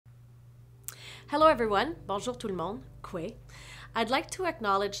Hello everyone, bonjour tout le monde, kwe. I'd like to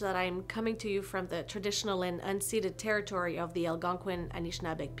acknowledge that I'm coming to you from the traditional and unceded territory of the Algonquin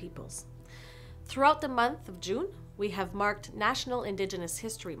Anishinabaag peoples. Throughout the month of June, we have marked National Indigenous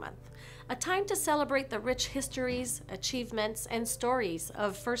History Month, a time to celebrate the rich histories, achievements, and stories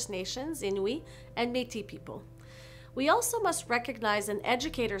of First Nations, Inuit, and Métis people. We also must recognize and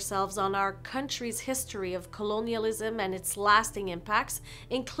educate ourselves on our country's history of colonialism and its lasting impacts,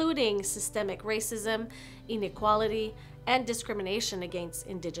 including systemic racism, inequality, and discrimination against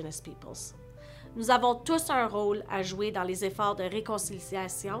Indigenous peoples. Nous avons tous un rôle à jouer dans les efforts de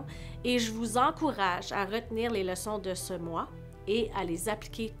réconciliation et je vous encourage à retenir les leçons de ce mois et à les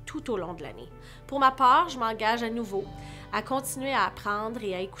appliquer tout au long de l'année. Pour ma part, je m'engage à nouveau à continuer à apprendre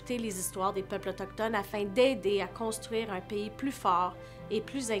et à écouter les histoires des peuples autochtones afin d'aider à construire un pays plus fort et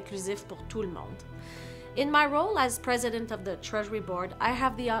plus inclusif pour tout le monde. In my role as president of the Treasury Board, I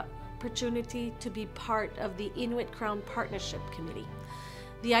have the opportunity to be part of the Inuit Crown Partnership Committee.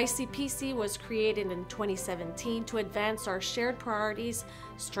 The ICPC was created in 2017 to advance our shared priorities,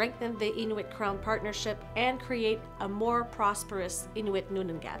 strengthen the Inuit Crown Partnership, and create a more prosperous Inuit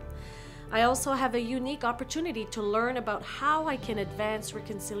Nunangat. I also have a unique opportunity to learn about how I can advance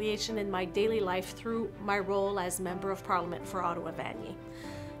reconciliation in my daily life through my role as Member of Parliament for Ottawa-Vanier.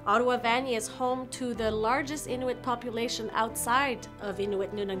 Ottawa-Vanier is home to the largest Inuit population outside of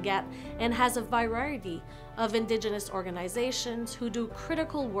Inuit Nunangat and has a variety of Indigenous organizations who do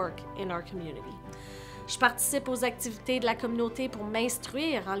critical work in our community. Je participe aux activités de la communauté pour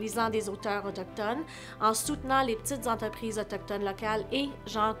m'instruire en lisant des auteurs autochtones, en soutenant les petites entreprises autochtones locales et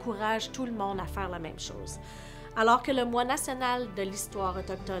j'encourage tout le monde à faire la même chose. Alors que le mois national de l'histoire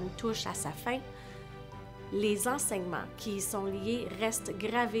autochtone touche à sa fin, les enseignements qui y sont liés restent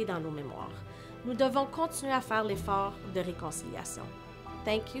gravés dans nos mémoires. Nous devons continuer à faire l'effort de réconciliation.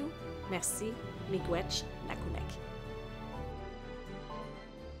 Thank you, merci, miigwech,